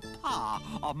his papa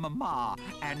or mama.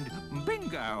 And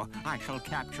bingo, I shall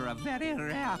capture a very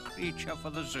rare creature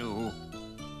for the zoo.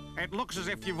 It looks as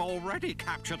if you've already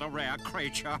captured a rare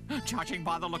creature, judging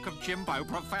by the look of Jimbo,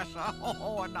 Professor.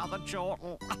 Oh, another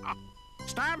chortle.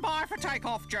 Stand by for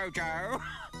takeoff, Jojo.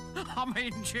 I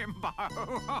mean, Jimbo.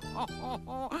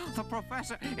 The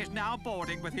Professor is now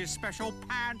boarding with his special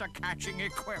panda-catching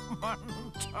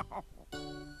equipment.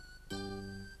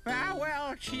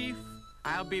 Farewell, Chief.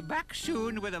 I'll be back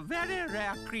soon with a very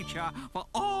rare creature for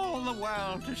all the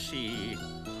world to see.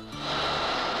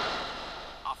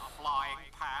 A flying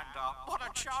panda. What a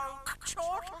joke.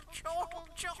 Chortle, chortle,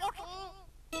 chortle.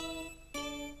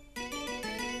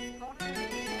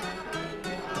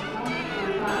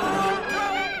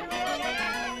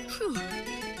 Phew.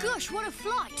 Gosh, what a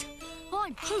flight.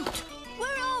 I'm pooped.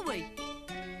 Where are we?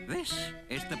 This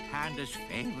is the panda's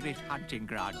favorite hunting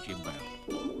ground, Jimbo.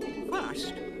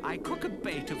 First, I cook a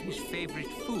bait of his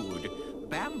favorite food,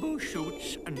 bamboo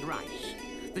shoots and rice.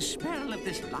 The smell of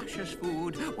this luscious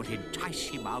food will entice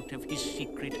him out of his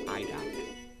secret hideout.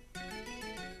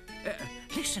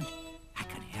 Listen, I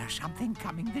can hear something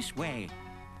coming this way.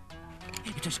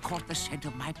 It has caught the scent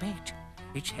of my bait.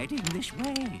 It's heading this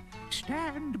way.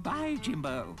 Stand by,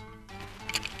 Jimbo.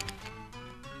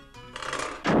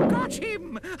 Got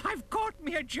him! I've caught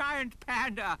me a giant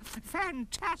panda.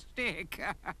 Fantastic.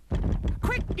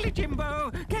 Quickly,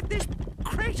 Jimbo, get this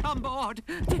crate on board.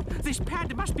 This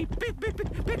panda must be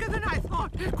bigger than I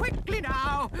thought. Quickly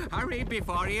now. Hurry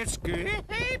before he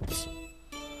escapes.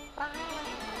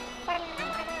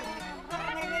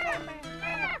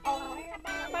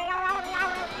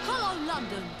 Hello,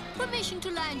 London. Permission to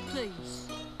land, please.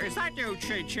 Is that you,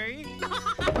 Chi-Chi?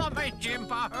 Me,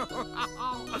 Jimbo.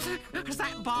 Has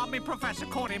that balmy professor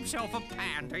called himself a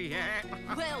panda yet?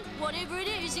 Well, whatever it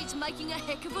is, it's making a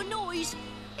heck of a noise.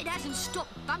 It hasn't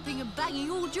stopped bumping and banging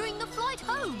all during the flight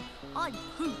home. I'm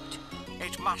hooped.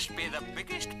 It must be the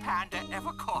biggest panda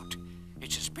ever caught.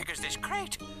 It's as big as this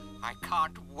crate. I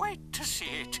can't wait to see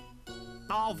it.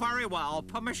 Oh, very well.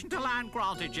 Permission to land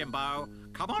granted, Jimbo.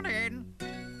 Come on in.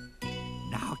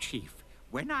 Now, Chief,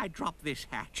 when I drop this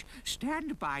hatch,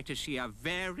 stand by to see a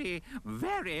very,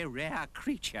 very rare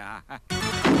creature. A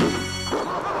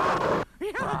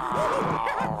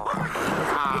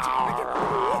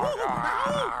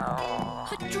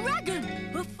dragon!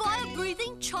 A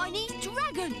fire-breathing Chinese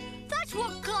dragon! That's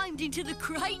what climbed into the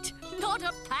crate, not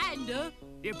a panda.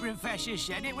 The professor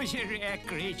said it was a rare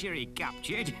creature he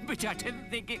captured, but I didn't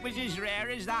think it was as rare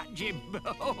as that,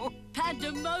 Jimbo.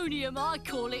 Pandemonium, I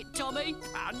call it, Tommy.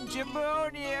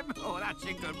 Pandemonium. Oh, that's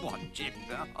a good one,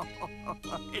 Jimbo.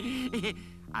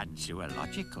 And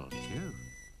zoological, too.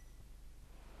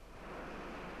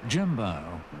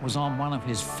 Jimbo was on one of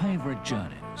his favourite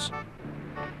journeys,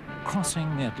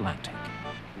 crossing the Atlantic.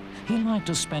 He liked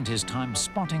to spend his time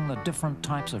spotting the different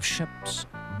types of ships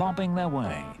bobbing their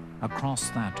way across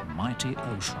that mighty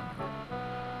ocean.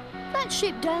 That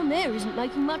ship down there isn't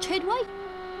making much headway.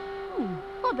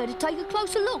 I better take a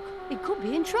closer look. It could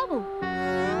be in trouble.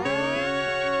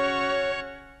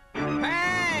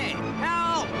 Hey!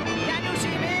 Help! Can you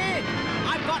see me?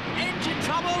 I've got engine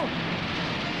trouble.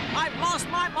 I've lost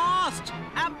my mast,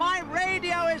 and my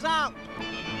radio is out.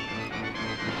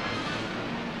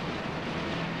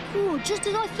 Oh, just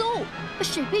as I thought. A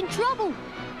ship in trouble.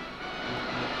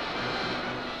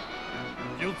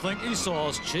 You think he saw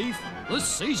us, Chief? This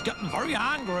sea's getting very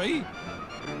angry.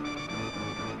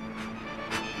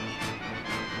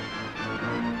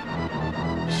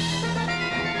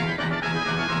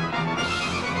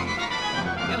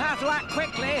 You'll have to act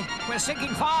quickly. We're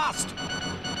sinking fast.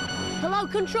 Hello,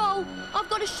 Control. I've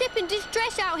got a ship in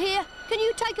distress out here. Can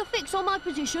you take a fix on my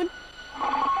position?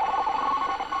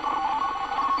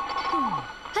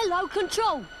 Hello,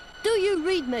 Control. Do you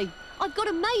read me? I've got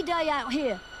a mayday out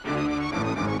here.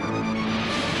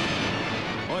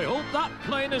 I hope that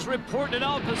plane is reporting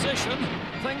our position.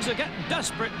 Things are getting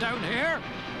desperate down here.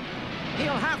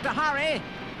 He'll have to hurry.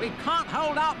 We can't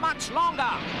hold out much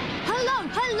longer. Hello,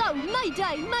 hello,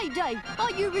 mayday, mayday.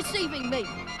 Are you receiving me?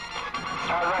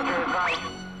 Roger, advice.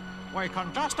 We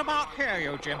can just about hear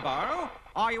you, Jimbo.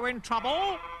 Are you in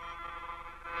trouble?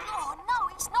 Oh, no,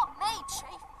 it's not me,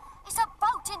 Chief. It's a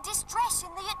boat in distress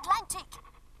in the Atlantic.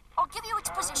 I'll give you its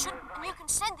position, and you can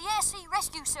send the Air Sea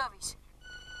Rescue Service.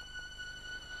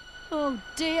 Oh,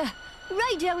 dear.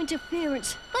 Radio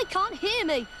interference. They can't hear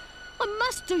me. I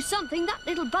must do something. That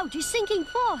little boat is sinking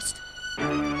fast.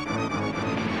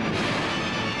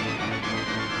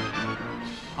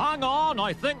 Hang on,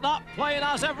 I think that plane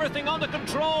has everything under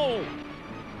control.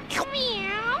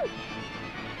 Meow.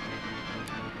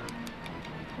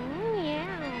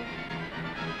 Meow.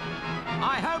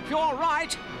 I hope you're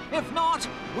right. If not,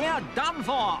 we're done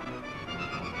for.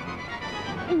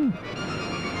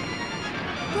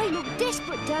 They look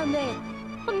desperate down there.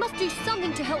 I must do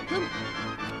something to help them.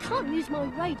 I can't use my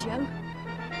radio.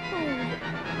 Oh,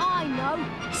 I know.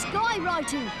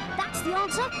 Skywriting. That's the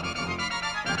answer.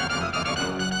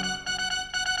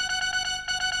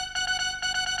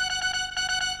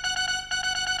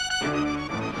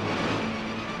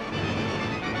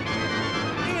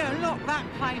 Here, look, that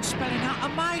plane's spelling out a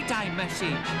Mayday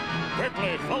message.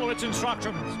 Quickly, follow its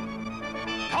instructions.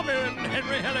 Come in,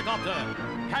 Henry Helicopter.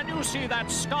 Can you see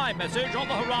that sky message on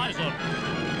the horizon?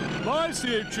 I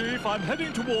see it, Chief. I'm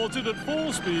heading towards it at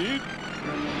full speed.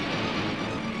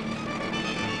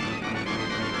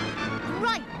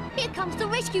 Right, here comes the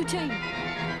rescue team.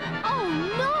 Oh,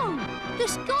 no! The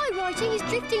skywriting is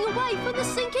drifting away from the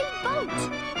sinking boat.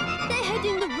 They're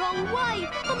heading the wrong way.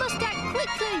 I must act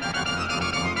quickly.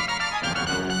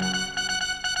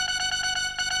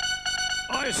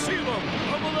 I see them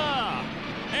over there.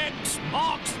 X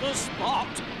marks the spot.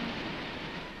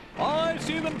 I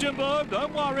see them, Jimbo.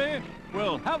 Don't worry.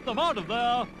 We'll have them out of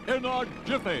there in a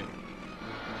jiffy.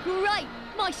 Great!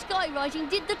 My skywriting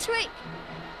did the trick.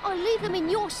 I'll leave them in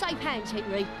your safe hands,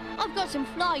 Henry. I've got some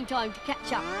flying time to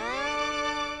catch up.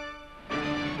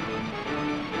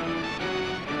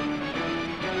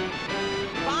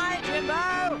 Bye,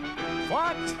 Jimbo.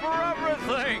 Thanks for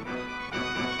everything.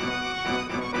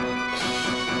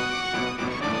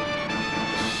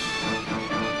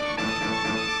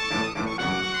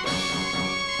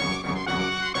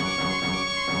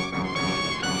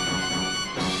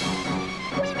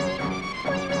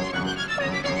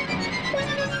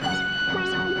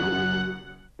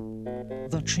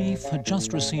 Chief had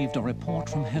just received a report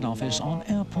from head office on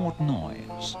airport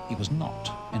noise. He was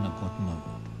not in a good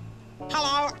mood.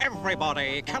 Hello,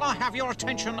 everybody. Can I have your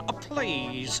attention,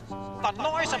 please? The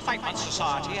Noise Abatement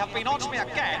Society have been on to me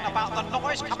again about the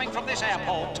noise coming from this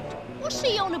airport. What's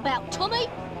he on about, Tommy?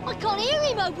 I can't hear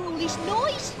him over all this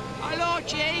noise. Hello,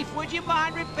 Chief. Would you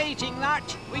mind repeating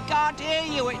that? We can't hear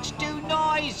you. It's too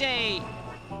noisy.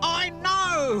 I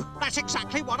know! That's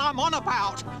exactly what I'm on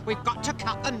about. We've got to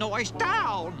cut the noise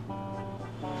down.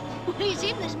 Well, it's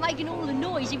him that's making all the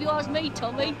noise, if you ask me,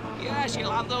 Tommy. Yes, you'll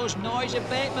have those noise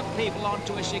abatement people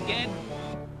onto us again.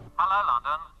 Hello,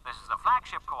 London. This is the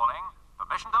flagship calling.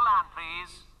 Permission to land,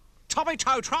 please. Tommy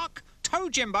Tow Truck, tow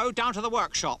Jimbo down to the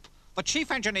workshop. The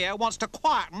chief engineer wants to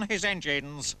quieten his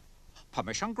engines.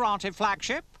 Permission granted,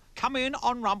 flagship. Come in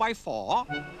on runway 4.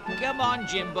 Come on,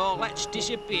 Jimbo. Let's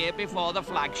disappear before the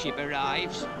flagship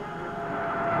arrives.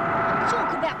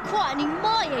 Talk about quietening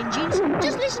my engines.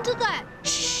 Just listen to that.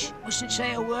 Shh! Mustn't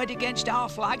say a word against our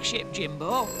flagship,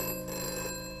 Jimbo.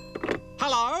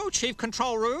 Hello, Chief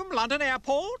Control Room, London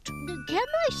Airport. Can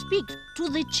I speak to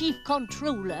the Chief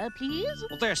Controller, please?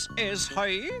 This is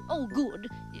he. Oh, good.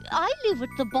 I live at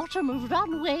the bottom of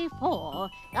runway 4.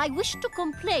 I wish to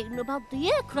complain about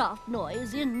the aircraft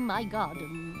noise in my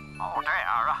garden. Oh, dear.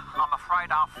 I'm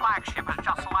afraid our flagship has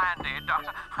just landed.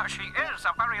 She is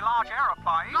a very large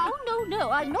aeroplane. Oh, no,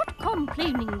 I'm not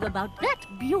complaining about that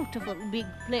beautiful big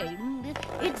plane.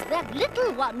 It's that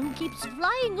little one who keeps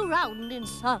flying around in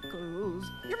circles.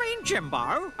 You mean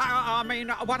Jimbo? I mean,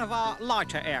 one of our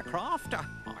lighter aircraft.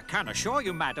 I can assure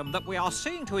you, madam, that we are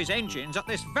seeing to his engines at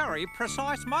this very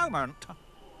precise moment.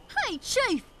 Hey,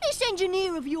 Chief, this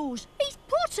engineer of yours, he's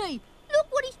potty.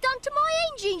 Look what he's done to my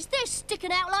engines. They're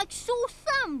sticking out like sore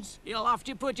thumbs. You'll have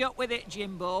to put up with it,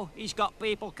 Jimbo. He's got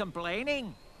people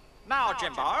complaining. Now,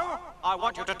 Jimbo, I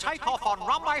want you to take off on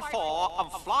runway 4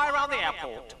 and fly around the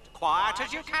airport. Quiet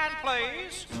as you can,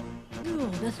 please. Oh,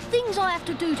 the things I have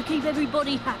to do to keep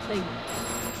everybody happy.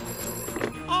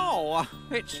 Oh,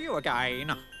 it's you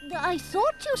again. I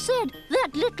thought you said that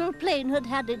little plane had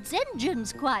had its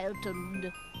engines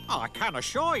quietened. I can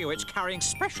assure you it's carrying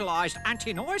specialised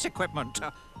anti-noise equipment.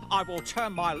 I will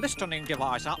turn my listening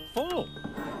device up full.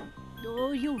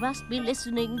 Oh, you must be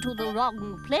listening to the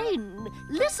wrong plane.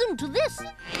 Listen to this.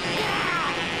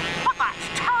 But that's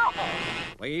terrible.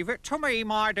 Leave it to me,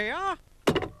 my dear.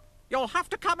 You'll have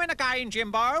to come in again,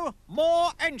 Jimbo.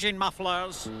 More engine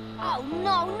mufflers. Oh,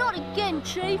 no, not again,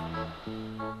 Chief.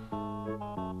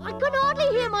 I can hardly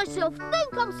hear myself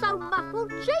think. I'm so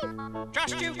muffled, Chief.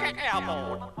 Just you get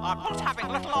airborne. I'm not having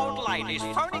little old ladies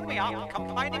phoning me up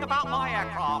complaining about my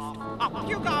aircraft. Up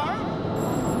you go.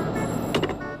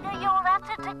 You're at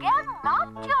it again,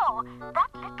 aren't you? That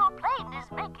little plane is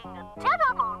making a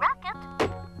terrible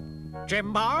racket.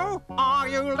 Jimbo, are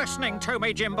you listening to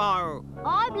me, Jimbo?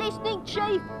 I'm listening,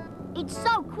 Chief. It's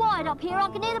so quiet up here I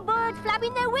can hear the birds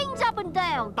flapping their wings up and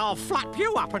down. I'll flap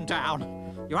you up and down.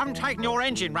 You haven't taken your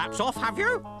engine wraps off, have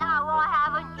you? No, I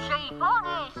haven't, Chief,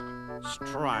 honest.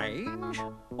 Strange.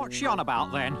 What's she on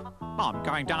about, then? I'm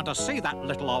going down to see that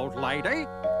little old lady.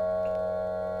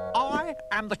 I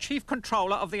am the Chief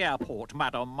Controller of the airport,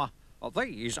 madam.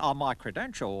 These are my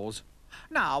credentials.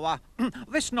 Now,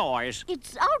 this noise.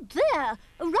 It's out there,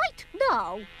 right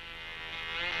now.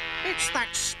 It's that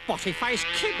spotty-faced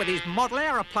kid with his model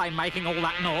aeroplane making all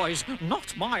that noise.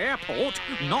 Not my airport,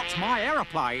 not my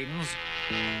aeroplanes.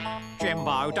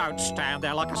 Jimbo, don't stand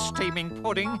there like a steaming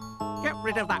pudding. Get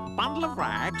rid of that bundle of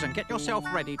rags and get yourself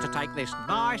ready to take this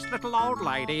nice little old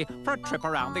lady for a trip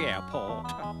around the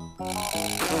airport.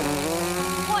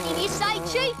 What did you say,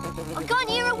 Chief? I can't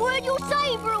hear a word you're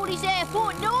saying for all this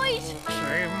airport noise.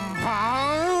 Jimbo!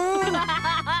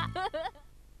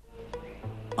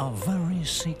 A very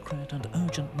secret and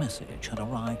urgent message had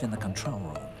arrived in the control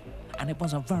room, and it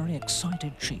was a very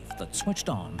excited Chief that switched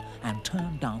on and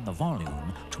turned down the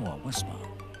volume to a whisper.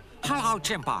 Hello,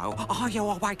 Jimbo. Are you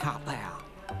awake up there?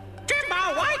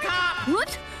 Jimbo, wake up!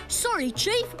 What? Sorry,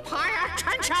 Chief. Pay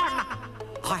attention!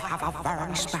 I have a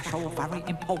very special, very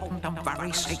important and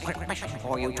very secret mission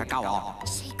for you to go on.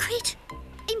 Secret?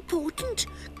 Important?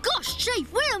 Gosh,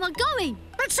 Chief, where am I going?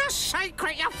 It's a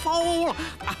secret, you fool!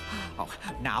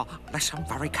 Now, listen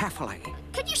very carefully.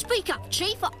 Can you speak up,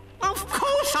 Chief? Of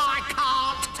course I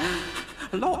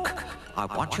can't! Look, I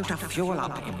want you to fuel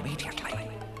up immediately.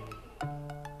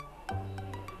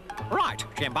 Right,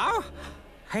 Jimbo.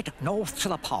 Head north to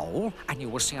the pole, and you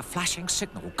will see a flashing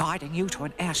signal guiding you to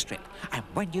an airstrip. And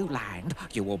when you land,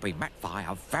 you will be met by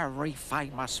a very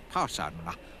famous person.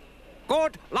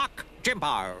 Good luck,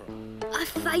 Jimbo. A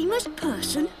famous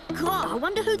person? God, I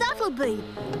wonder who that'll be.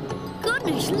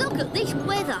 Goodness, look at this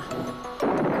weather.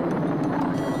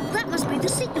 That must be the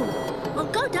signal. I'll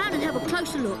go down and have a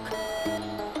closer look.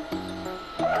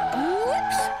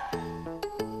 Whoops.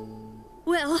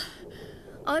 Well,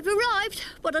 I've arrived,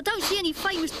 but I don't see any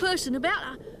famous person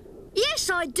about. Yes,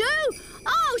 I do.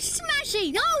 Oh,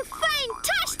 smashing. Oh,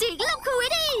 fantastic. Look who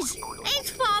it is. It's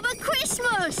Father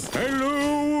Christmas.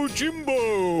 Hello,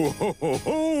 Jimbo. Ho, ho,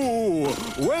 ho.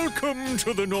 Welcome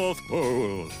to the North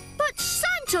Pole. But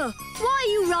Santa, why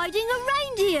are you riding a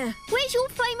reindeer? Where's your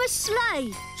famous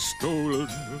sleigh? Stolen,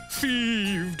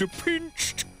 thieved,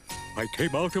 pinched. I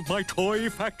came out of my toy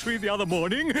factory the other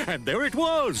morning, and there it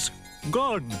was.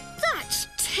 Gone. That's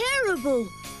terrible.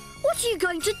 What are you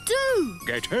going to do?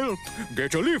 Get help,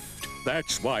 get a lift.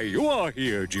 That's why you are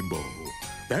here, Jimbo.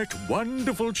 That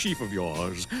wonderful chief of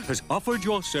yours has offered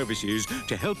your services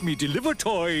to help me deliver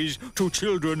toys to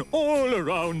children all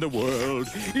around the world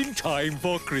in time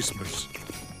for Christmas.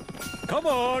 Come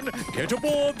on, get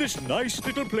aboard this nice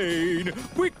little plane,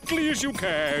 quickly as you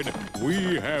can.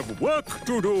 We have work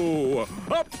to do.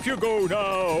 Up you go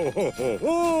now. Ho, ho,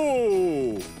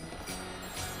 ho.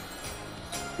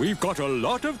 We've got a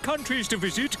lot of countries to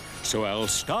visit, so I'll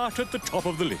start at the top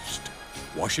of the list.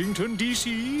 Washington,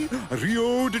 D.C.,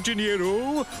 Rio de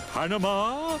Janeiro,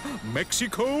 Panama,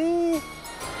 Mexico.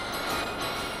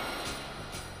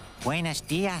 Buenos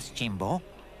dias, Jimbo.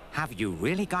 Have you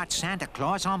really got Santa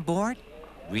Claus on board?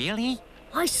 Really?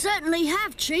 I certainly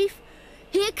have, Chief.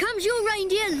 Here comes your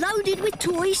reindeer loaded with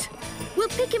toys. We'll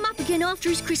pick him up again after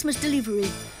his Christmas delivery.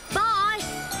 Bye.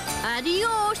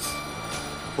 Adios.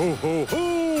 Ho, ho,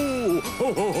 ho!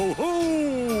 Ho, ho, ho, ho!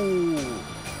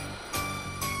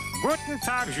 Guten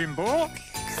Tag, Jimbo.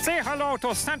 Say hello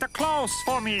to Santa Claus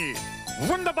for me.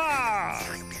 Wunderbar!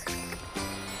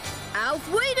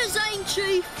 Auf Wiedersehen,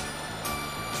 Chief.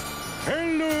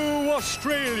 Hello,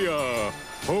 Australia!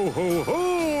 Ho, ho,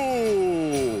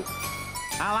 ho!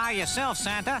 Hello yourself,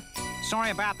 Santa.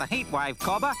 Sorry about the heat wave,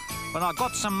 Cobber, but I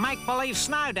got some make-believe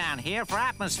snow down here for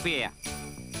atmosphere.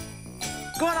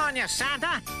 Good on you,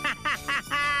 Santa!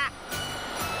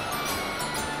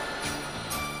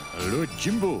 Hello,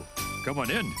 Jimbo. Come on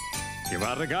in. Give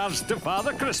our regards to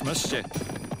Father Christmas.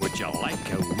 Would you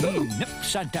like a wee nip,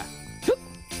 Santa?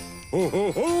 Ho,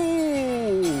 ho,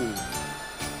 ho!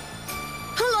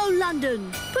 Hello,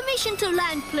 London. Permission to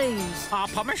land, please.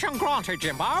 Permission granted,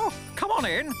 Jimbo. Come on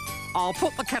in. I'll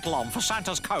put the kettle on for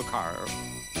Santa's cocoa.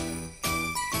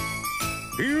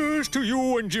 Here's to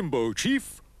you and Jimbo,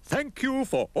 Chief. Thank you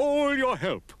for all your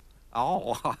help.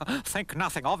 Oh, think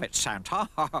nothing of it, Santa.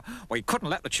 We couldn't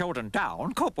let the children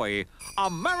down, could we? A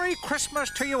Merry Christmas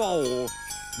to you all.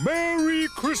 Merry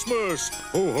Christmas!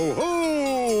 Ho, ho,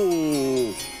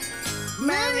 ho!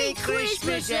 Merry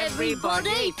Christmas,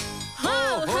 everybody.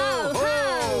 Ho, ho, ho!